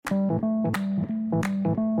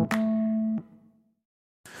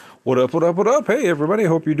What up, what up, what up? Hey, everybody.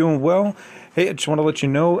 Hope you're doing well. Hey, I just want to let you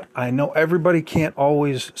know, I know everybody can't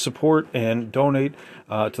always support and donate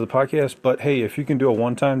to the podcast, but hey, if you can do a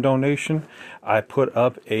one-time donation, I put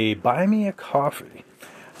up a Buy Me a Coffee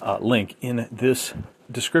link in this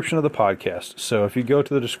description of the podcast. So if you go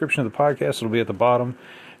to the description of the podcast, it'll be at the bottom,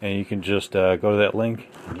 and you can just go to that link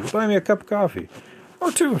and you buy me a cup of coffee,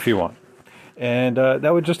 or two if you want. And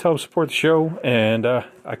that would just help support the show, and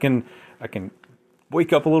I can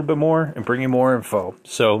wake up a little bit more and bring you more info.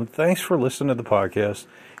 So thanks for listening to the podcast.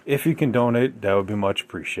 If you can donate, that would be much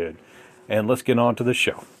appreciated. And let's get on to the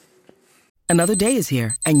show. Another day is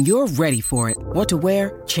here, and you're ready for it. What to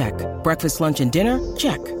wear? Check. Breakfast, lunch, and dinner?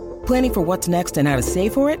 Check. Planning for what's next and how to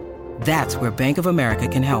save for it? That's where Bank of America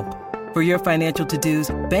can help. For your financial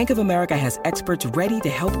to-dos, Bank of America has experts ready to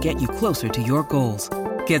help get you closer to your goals.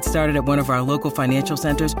 Get started at one of our local financial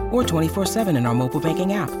centers or 24/7 in our mobile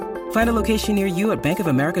banking app. Find a location near you at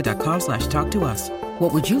bankofamerica.com/talktous.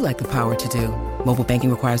 What would you like the power to do? Mobile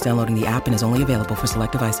banking requires downloading the app and is only available for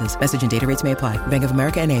select devices. Message and data rates may apply. Bank of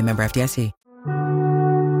America N.A., member FDIC.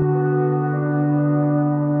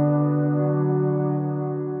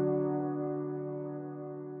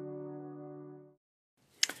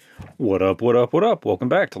 What up, what up, what up? Welcome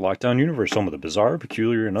back to Lockdown Universe, home of the bizarre,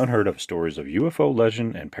 peculiar, and unheard of stories of UFO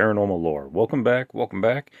legend and paranormal lore. Welcome back, welcome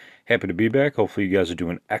back. Happy to be back. Hopefully you guys are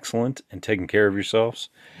doing excellent and taking care of yourselves.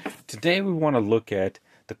 Today we want to look at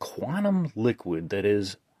the quantum liquid that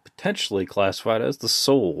is potentially classified as the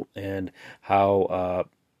soul, and how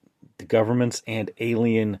the governments and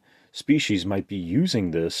alien species might be using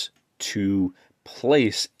this to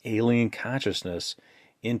place alien consciousness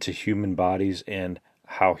into human bodies, and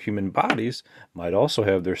how human bodies might also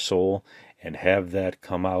have their soul and have that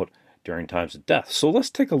come out during times of death. So let's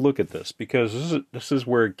take a look at this, because this is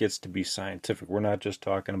where it gets to be scientific. We're not just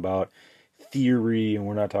talking about theory, and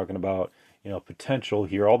we're not talking about, potential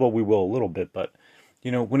here, although we will a little bit. But,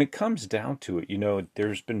 when it comes down to it,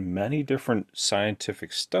 there's been many different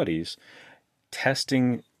scientific studies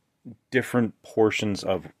testing different portions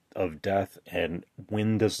of death and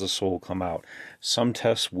when does the soul come out. Some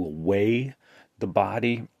tests will weigh the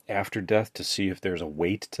body after death to see if there's a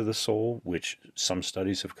weight to the soul, which some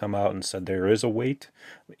studies have come out and said there is a weight.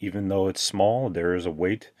 Even though it's small, there is a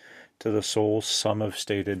weight to the soul. Some have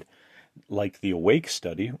stated, like the Awake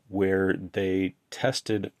study, where they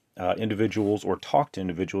tested individuals or talked to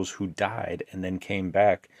individuals who died and then came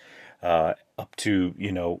back up to,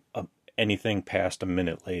 anything past a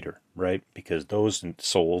minute later, right? Because those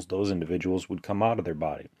souls, those individuals would come out of their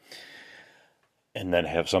body and then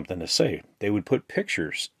have something to say. They would put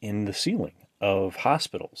pictures in the ceiling of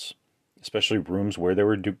hospitals, especially rooms where they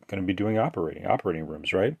were going to be doing operating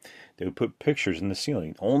rooms, right? They would put pictures in the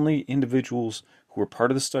ceiling. Only individuals who were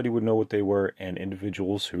part of the study would know what they were, and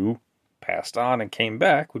individuals who passed on and came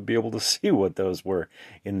back would be able to see what those were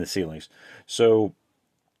in the ceilings. So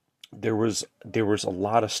there was a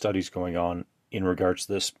lot of studies going on in regards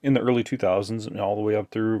to this in the early 2000s and all the way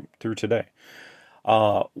up through today.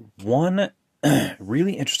 One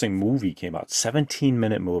really interesting movie came out,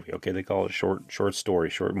 17-minute movie. Okay, they call it short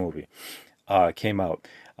story, short movie. Came out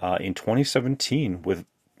in 2017 with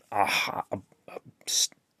a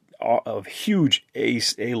huge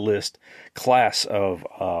A-list class of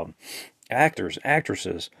actors,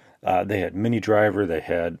 actresses. They had Minnie Driver, they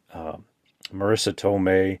had Marissa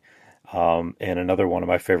Tomei, and another one of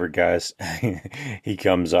my favorite guys. He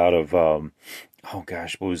comes out of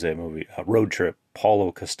what was that movie? Road Trip.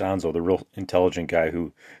 Paulo Costanzo, the real intelligent guy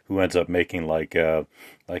who ends up making like a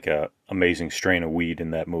amazing strain of weed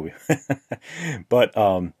in that movie. But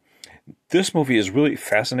this movie is really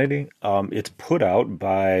fascinating. It's put out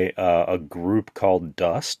by a group called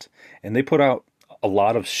Dust, and they put out a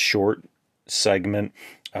lot of short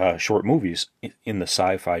movies in the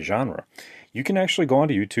sci-fi genre. You can actually go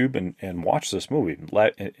onto YouTube and watch this movie.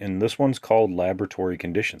 And this one's called Laboratory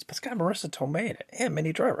Conditions. But it's got Marissa Tomei in it and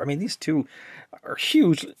Minnie Driver. I mean, these two are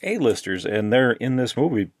huge A-listers, and they're in this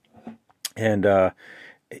movie. And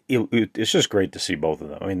it's just great to see both of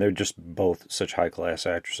them. I mean, they're just both such high-class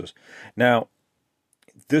actresses. Now,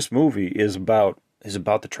 this movie is about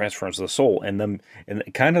the transference of the soul, and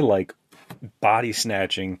kind of like body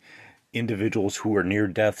snatching individuals who are near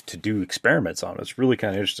death to do experiments on. It's really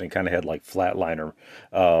kind of interesting. Kind of had like Flatliner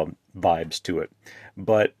vibes to it.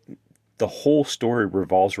 But the whole story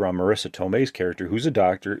revolves around Marissa Tomei's character, who's a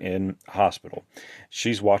doctor in a hospital.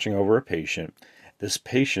 She's watching over a patient. This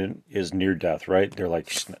patient is near death, right? They're like,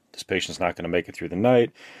 this patient's not going to make it through the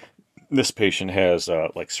night. This patient has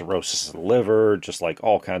like cirrhosis of the liver, just like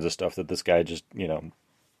all kinds of stuff that this guy just,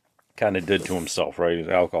 kind of did to himself, right? He's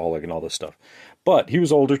alcoholic and all this stuff. But he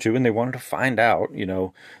was older too, and they wanted to find out,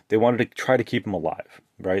 they wanted to try to keep him alive,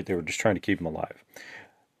 right? They were just trying to keep him alive.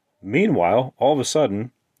 Meanwhile, all of a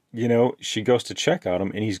sudden, she goes to check on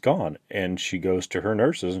him and he's gone. And she goes to her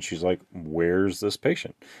nurses and she's like, "Where's this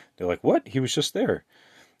patient?" They're like, "What? He was just there."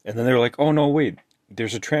 And then they're like, "Oh, no, wait,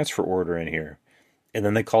 there's a transfer order in here." And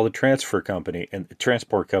then they call the transfer company and the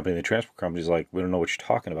transport company. The transport company's like, "We don't know what you're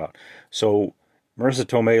talking about." So Marissa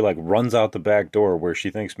Tomei like runs out the back door where she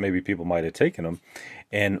thinks maybe people might have taken him,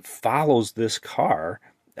 and follows this car,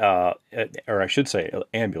 or I should say,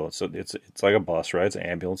 ambulance. So it's like a bus, right? It's an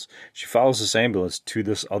ambulance. She follows this ambulance to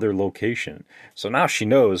this other location. So now she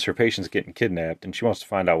knows her patient's getting kidnapped, and she wants to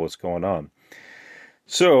find out what's going on.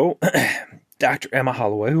 So Dr. Emma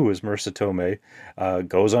Holloway, who is Marissa Tomei,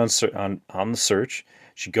 goes on the search.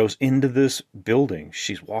 She goes into this building.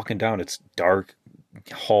 She's walking down its dark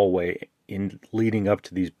hallway leading up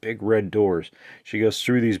to these big red doors. She goes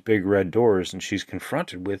through these big red doors and she's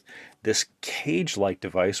confronted with this cage-like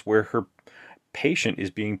device where her patient is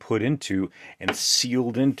being put into and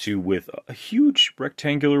sealed into with a huge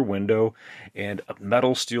rectangular window and a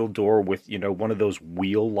metal steel door with, one of those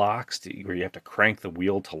wheel locks where you have to crank the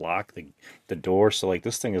wheel to lock the door. So like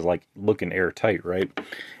this thing is like looking airtight, right?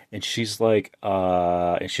 And she's like,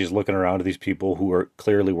 and she's looking around at these people who are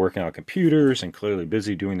clearly working on computers and clearly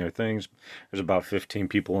busy doing their things. There's about 15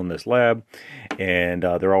 people in this lab, and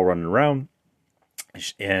they're all running around.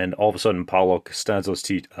 And all of a sudden, Paulo Costanzo's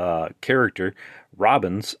character,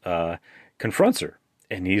 Robbins, confronts her.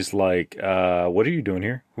 And he's like, "What are you doing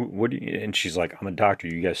here? And she's like, "I'm a doctor.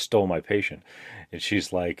 You guys stole my patient." And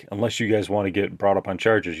she's like, "Unless you guys want to get brought up on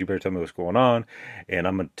charges, you better tell me what's going on. And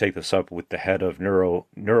I'm going to take this up with the head of neuro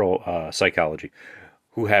psychology,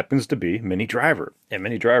 who happens to be Minnie Driver." And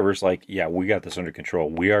Minnie Driver's like, "Yeah, we got this under control.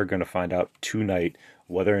 We are going to find out tonight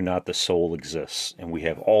whether or not the soul exists. And we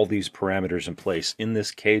have all these parameters in place in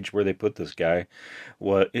this cage where they put this guy."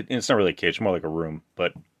 It's not really a cage, it's more like a room,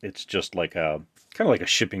 but it's just like kind of like a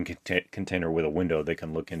shipping container with a window they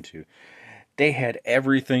can look into. They had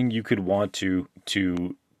everything you could want to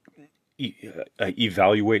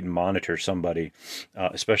evaluate and monitor somebody,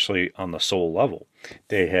 especially on the soul level.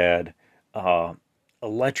 They had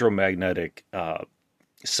electromagnetic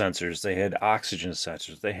sensors, they had oxygen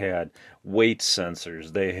sensors, they had weight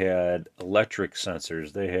sensors, they had electric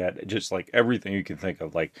sensors, they had just like everything you can think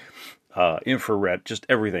of, like infrared, just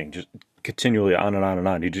everything, just continually on and on and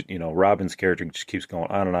on. He just, Robin's character just keeps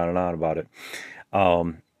going on and on and on about it.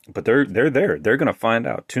 But they're there. They're going to find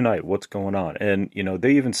out tonight what's going on. And,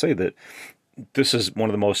 they even say that this is one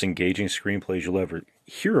of the most engaging screenplays you'll ever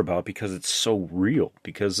hear about because it's so real.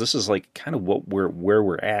 Because this is like kind of where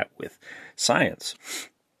we're at with science.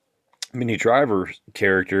 Minnie Driver's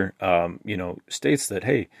character, states that,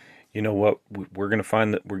 hey, you know what? We're going to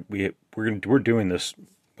find that we're doing this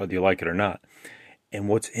whether you like it or not. And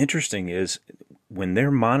what's interesting is when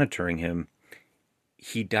they're monitoring him,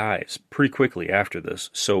 he dies pretty quickly after this.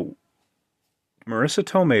 So Marissa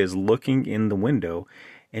Tomei is looking in the window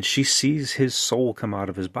and she sees his soul come out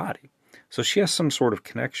of his body. So she has some sort of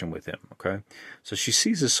connection with him, okay? So she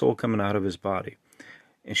sees his soul coming out of his body.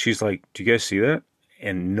 And she's like, "Do you guys see that?"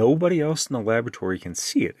 And nobody else in the laboratory can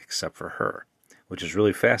see it except for her, which is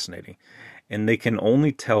really fascinating. And they can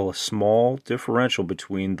only tell a small differential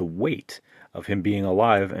between the weight of him being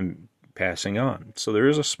alive and passing on. So there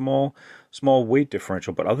is a small weight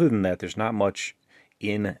differential, but other than that, there's not much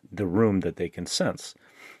in the room that they can sense.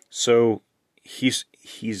 So he's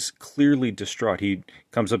clearly distraught. He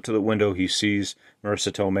comes up to the window, he sees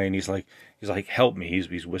Marissa Tomei, and he's like, "Help me."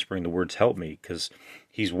 He's whispering the words "help me" because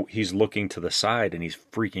he's looking to the side and he's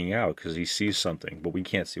freaking out because he sees something, but we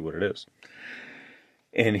can't see what it is.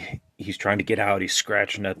 And he's trying to get out. He's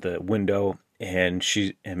scratching at the window, and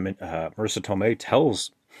Marissa Tomei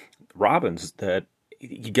tells Robbins that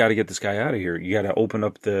you got to get this guy out of here. You got to open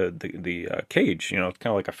up the cage. It's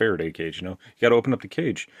kind of like a Faraday cage. You got to open up the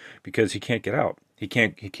cage because he can't get out. He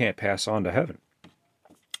can't pass on to heaven.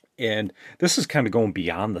 And this is kind of going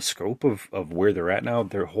beyond the scope of where they're at now.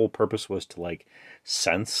 Their whole purpose was to like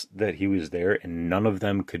sense that he was there, and none of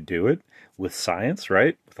them could do it with science,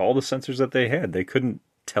 right? With all the sensors that they had, they couldn't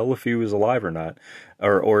tell if he was alive or not,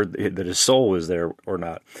 or that his soul was there or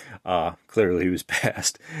not. Clearly he was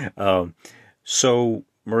passed. So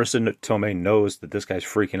Marissa Tomei knows that this guy's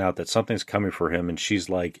freaking out, that something's coming for him, and she's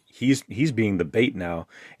like, he's being the bait now,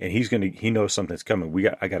 and he knows something's coming.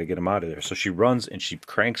 I got to get him out of there. So she runs and she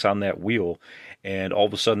cranks on that wheel, and all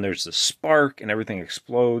of a sudden there's this spark and everything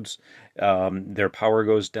explodes. Their power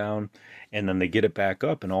goes down, and then they get it back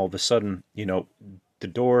up, and all of a sudden, the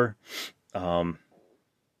door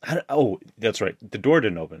Oh, that's right. The door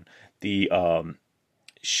didn't open. The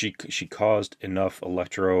she caused enough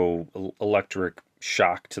electric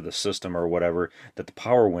shock to the system or whatever that the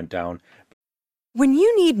power went down. When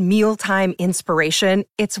you need mealtime inspiration,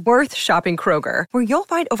 it's worth shopping Kroger, where you'll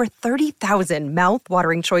find over 30,000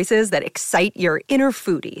 mouth-watering choices that excite your inner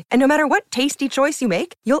foodie. And no matter what tasty choice you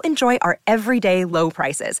make, you'll enjoy our everyday low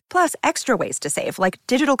prices, plus extra ways to save, like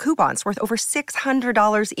digital coupons worth over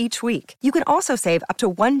 $600 each week. You can also save up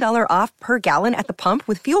to $1 off per gallon at the pump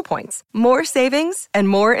with fuel points. More savings and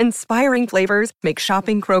more inspiring flavors make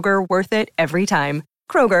shopping Kroger worth it every time.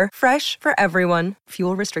 Kroger, fresh for everyone.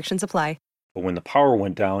 Fuel restrictions apply. But when the power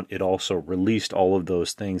went down, it also released all of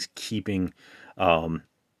those things, keeping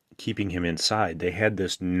him inside. They had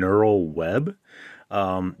this neural web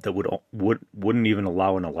that wouldn't even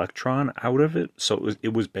allow an electron out of it. So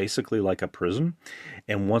it was basically like a prison.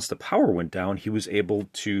 And once the power went down, he was able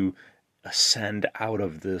to ascend out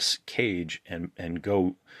of this cage and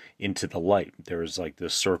go into the light. There was like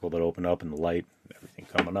this circle that opened up and the light, everything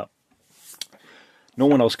coming up. No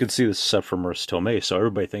one else could see this except for Marissa Tomei, so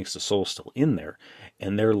everybody thinks the soul's still in there.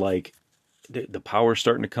 And they're like, the power's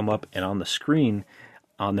starting to come up, and on the screen,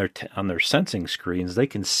 on their sensing screens, they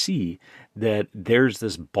can see that there's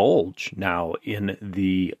this bulge now in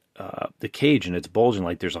the cage, and it's bulging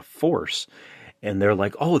like there's a force. And they're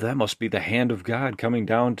like, oh, that must be the hand of God coming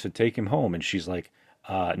down to take him home. And she's like,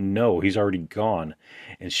 no, he's already gone.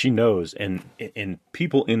 And she knows, and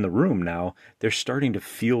people in the room now, they're starting to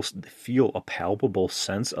feel a palpable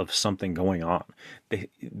sense of something going on.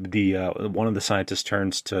 One of the scientists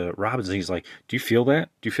turns to Robinson. He's like, "Do you feel that?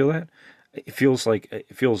 Do you feel that? It feels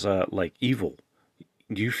like evil.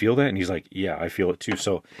 Do you feel that?" And he's like, "Yeah, I feel it too."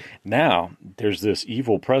 So now there's this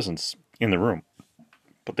evil presence in the room,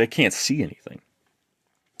 but they can't see anything.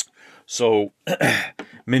 So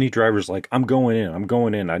Minnie Driver's like, I'm going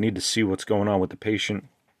in. I need to see what's going on with the patient.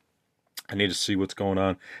 I need to see what's going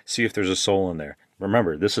on, see if there's a soul in there.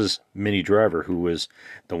 Remember, this is Minnie Driver, who was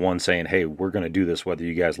the one saying, hey, we're going to do this whether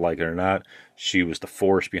you guys like it or not. She was the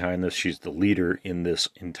force behind this. She's the leader in this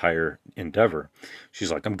entire endeavor.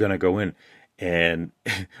 She's like, I'm going to go in. And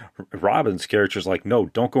Robin's character's like, no,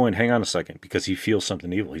 don't go in. Hang on a second, because he feels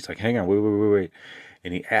something evil. He's like, hang on, wait.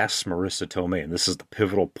 And he asks Marissa Tomei, and this is the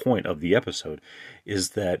pivotal point of the episode,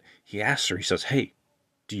 is that he asks her, he says, hey,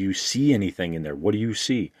 do you see anything in there? What do you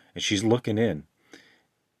see? And she's looking in,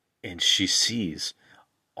 and she sees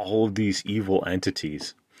all of these evil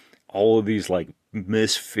entities, all of these like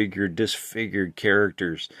disfigured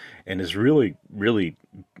characters, and is really, really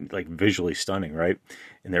like visually stunning, right?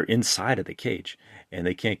 And they're inside of the cage, and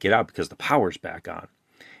they can't get out because the power's back on.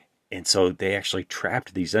 And so they actually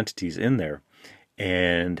trapped these entities in there.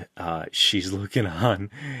 And she's looking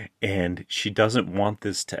on, and she doesn't want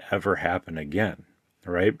this to ever happen again,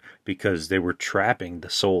 right? Because they were trapping the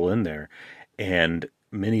soul in there. And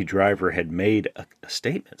Minnie Driver had made a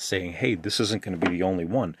statement saying, hey, this isn't going to be the only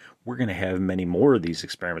one. We're going to have many more of these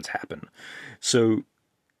experiments happen. So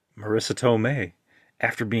Marissa Tomei,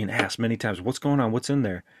 after being asked many times, what's going on, what's in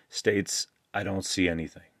there, states, I don't see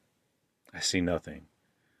anything. I see nothing.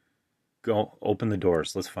 Go open the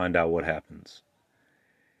doors. Let's find out what happens.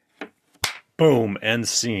 Boom, end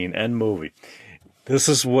scene, end movie. This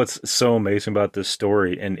is what's so amazing about this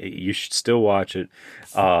story, and you should still watch it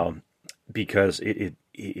because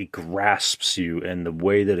it grasps you, and the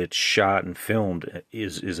way that it's shot and filmed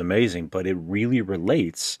is amazing. But it really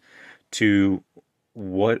relates to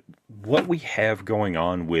what we have going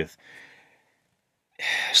on with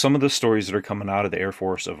some of the stories that are coming out of the Air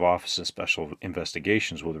Force of Office of Special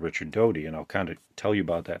Investigations with Richard Doty, and I'll kind of tell you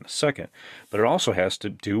about that in a second. But it also has to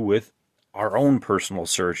do with our own personal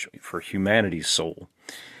search for humanity's soul.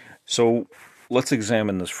 So let's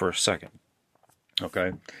examine this for a second.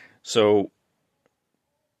 Okay? So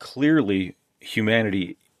clearly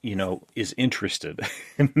humanity, is interested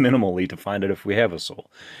minimally to find out if we have a soul.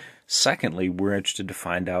 Secondly, we're interested to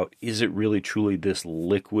find out, is it really truly this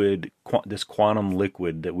liquid, this quantum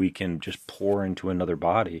liquid that we can just pour into another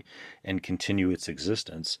body and continue its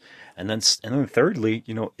existence? And then thirdly,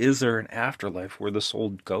 is there an afterlife where the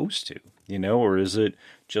soul goes to, or is it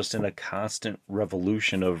just in a constant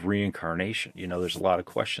revolution of reincarnation? There's a lot of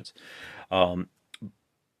questions.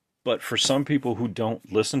 But for some people who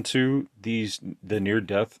don't listen to the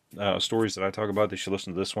near-death stories that I talk about, they should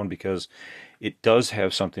listen to this one because it does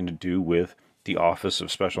have something to do with the Office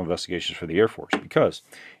of Special Investigations for the Air Force. Because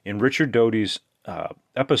in Richard Doty's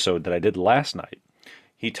episode that I did last night,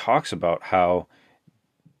 he talks about how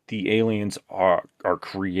the aliens are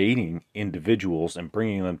creating individuals and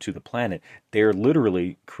bringing them to the planet. They're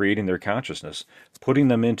literally creating their consciousness, putting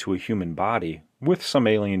them into a human body with some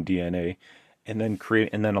alien DNA, and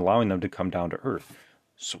then allowing them to come down to Earth.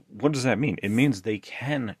 So what does that mean? It means they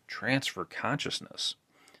can transfer consciousness.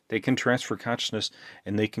 They can transfer consciousness,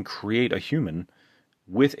 and they can create a human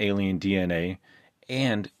with alien DNA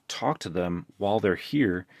and talk to them while they're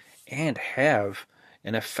here and have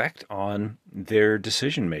an effect on their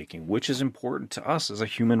decision making, which is important to us as a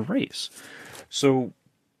human race. So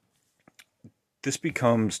this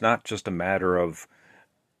becomes not just a matter of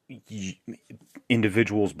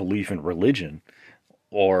individuals' belief in religion,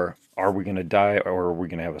 or are we going to die, or are we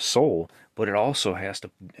going to have a soul, but it also has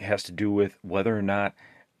to do with whether or not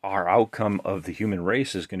our outcome of the human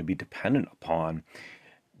race is going to be dependent upon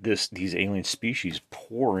these alien species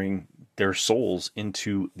pouring their souls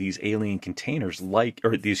into these alien containers,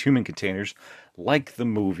 or these human containers, like the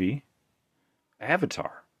movie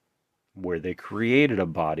Avatar, where they created a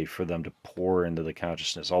body for them to pour into the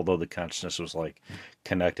consciousness, although the consciousness was like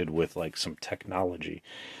connected with like some technology,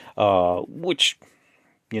 which,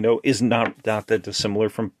 is not that dissimilar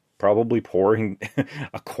from probably pouring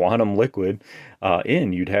a quantum liquid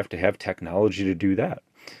in. You'd have to have technology to do that.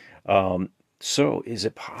 So is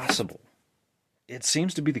it possible? It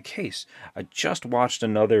seems to be the case. I just watched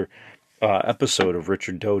another episode of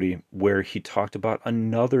Richard Doty where he talked about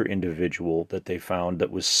another individual that they found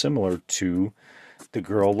that was similar to the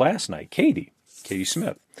girl last night, Katie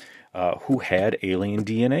Smith, who had alien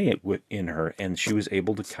DNA in her, and she was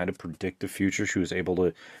able to kind of predict the future. She was able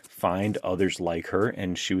to find others like her,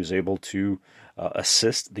 and she was able to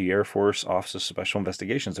assist the Air Force Office of Special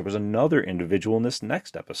Investigations. There was another individual in this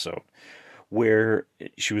next episode where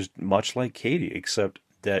she was much like Katie, except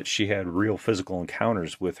that she had real physical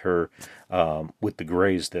encounters with her, with the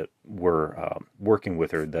Greys that were working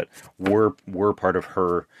with her, that were part of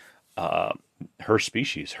her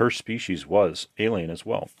species. Her species was alien as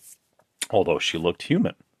well, although she looked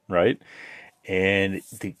human, right? And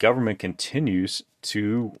the government continues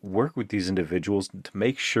to work with these individuals to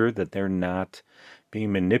make sure that they're not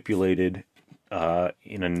being manipulated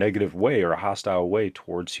in a negative way or a hostile way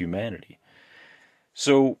towards humanity.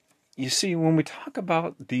 So, you see, when we talk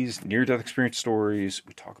about these near-death experience stories,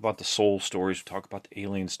 we talk about the soul stories, we talk about the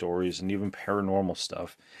alien stories, and even paranormal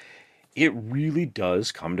stuff, it really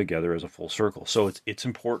does come together as a full circle. So it's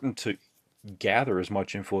important to gather as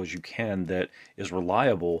much info as you can that is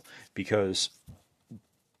reliable, because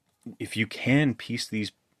if you can piece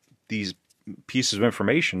these pieces of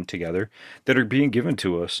information together that are being given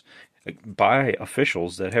to us by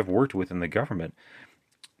officials that have worked within the government,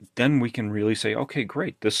 then we can really say, okay,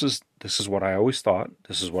 great, this is what I always thought,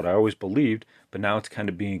 this is what I always believed, but now it's kind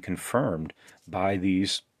of being confirmed by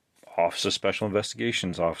these Office of Special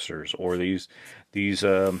Investigations officers, or these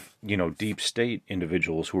deep state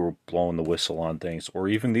individuals who are blowing the whistle on things, or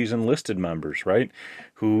even these enlisted members, right,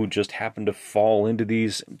 who just happen to fall into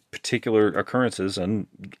these particular occurrences and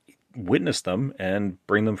witness them and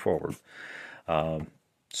bring them forward.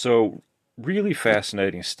 So really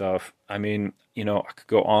fascinating stuff. I mean, I could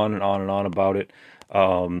go on and on and on about it.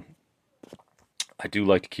 I do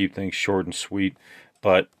like to keep things short and sweet,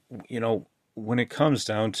 but, when it comes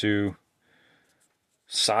down to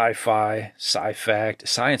sci-fi, sci-fact,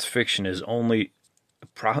 science fiction is only,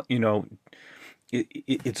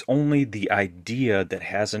 it's only the idea that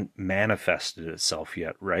hasn't manifested itself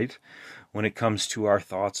yet, right? When it comes to our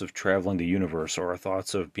thoughts of traveling the universe, or our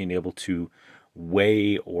thoughts of being able to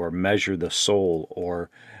weigh or measure the soul, or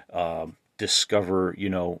discover,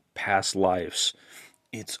 past lives,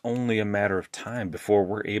 it's only a matter of time before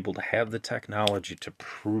we're able to have the technology to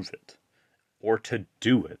prove it, or to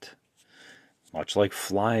do it. Much like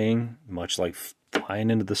flying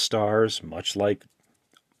into the stars, much like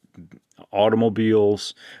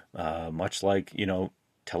automobiles, much like,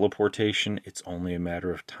 teleportation, it's only a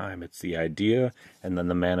matter of time. It's the idea and then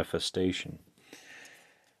the manifestation.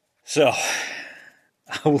 So,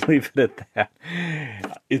 I will leave it at that.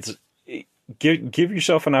 Give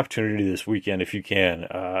yourself an opportunity this weekend if you can,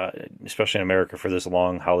 especially in America for this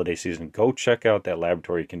long holiday season. Go check out that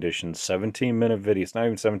Laboratory Conditions 17-minute video. It's not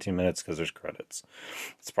even 17 minutes because there's credits.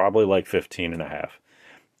 It's probably like 15 and a half.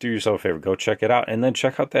 Do yourself a favor, go check it out, and then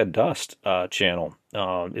check out that Dust channel.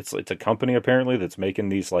 It's a company apparently that's making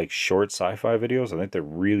these like short sci-fi videos. I think they're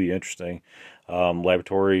really interesting.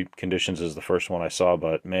 Laboratory Conditions is the first one I saw,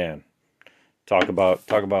 but man, talk about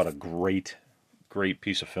a great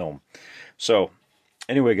piece of film. So,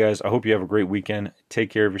 anyway, guys, I hope you have a great weekend. Take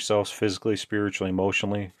care of yourselves physically, spiritually,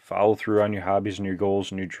 emotionally. Follow through on your hobbies and your goals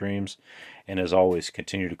and your dreams. And as always,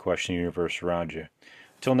 continue to question the universe around you.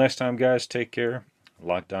 Until next time, guys, take care.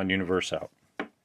 Lockdown Universe out.